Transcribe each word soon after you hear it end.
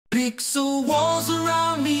Pixel walls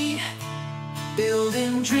around me,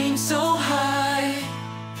 building dreams so high.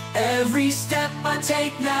 Every step I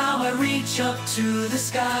take now, I reach up to the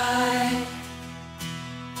sky.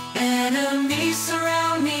 Enemies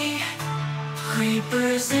surround me,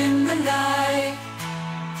 creepers in the night.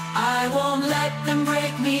 I won't let them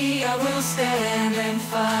break me, I will stand and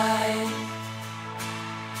fight.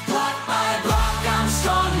 Block by block, I'm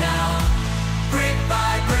strong now. Brick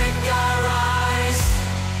by brick, I rise.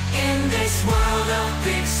 In this world of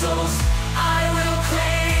pixels, I will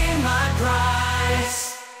claim my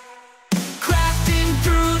prize. Crafting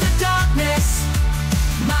through the darkness,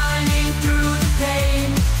 mining through the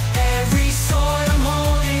pain. Every sword I'm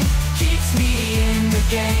holding keeps me in the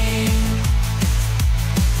game.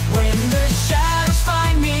 When the shadows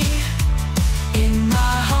find me, in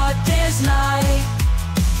my heart there's light.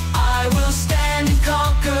 I will stand and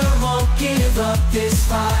conquer, won't give up this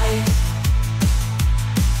fight.